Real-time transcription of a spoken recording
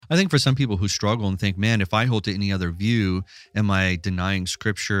I think for some people who struggle and think, man, if I hold to any other view, am I denying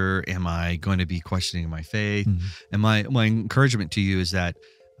Scripture? Am I going to be questioning my faith? And my encouragement to you is that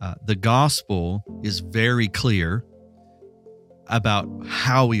the gospel is very clear about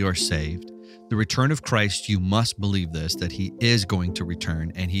how we are saved. The return of Christ, you must believe this, that he is going to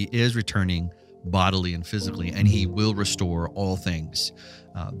return, and he is returning bodily and physically, and he will restore all things.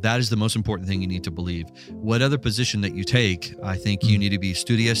 That is the most important thing you need to believe. What other position that you take, I think you need to be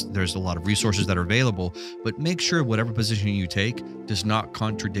studious. There's a lot of resources that are available, but make sure whatever position you take does not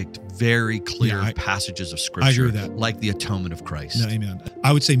contradict very clear passages of Scripture. I agree with that. Like the atonement of Christ. No, amen.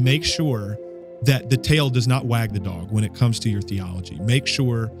 I would say make sure that the tail does not wag the dog when it comes to your theology. Make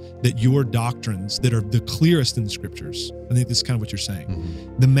sure that your doctrines that are the clearest in the Scriptures, I think this is kind of what you're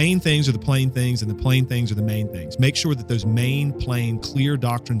saying. The main things are the plain things, and the plain things are the main things. Make sure that those main, plain, clear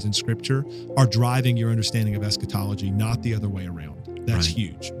doctrines in Scripture are driving your understanding of eschatology, not the other way around. That's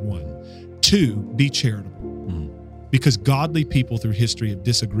huge, one. Two, be charitable. Because godly people through history have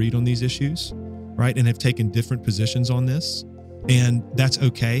disagreed on these issues, right, and have taken different positions on this, and that's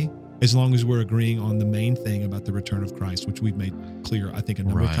okay, as long as we're agreeing on the main thing about the return of Christ, which we've made clear, I think, a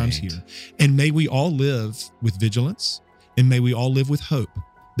number of times here. And may we all live with vigilance, and may we all live with hope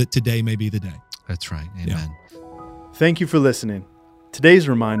that today may be the day. That's right. Amen. Thank you for listening. Today's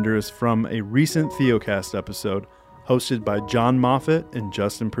reminder is from a recent Theocast episode hosted by John Moffitt and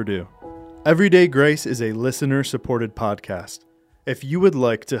Justin Perdue. Everyday Grace is a listener-supported podcast. If you would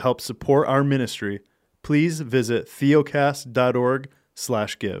like to help support our ministry, please visit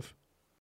theocast.org/give.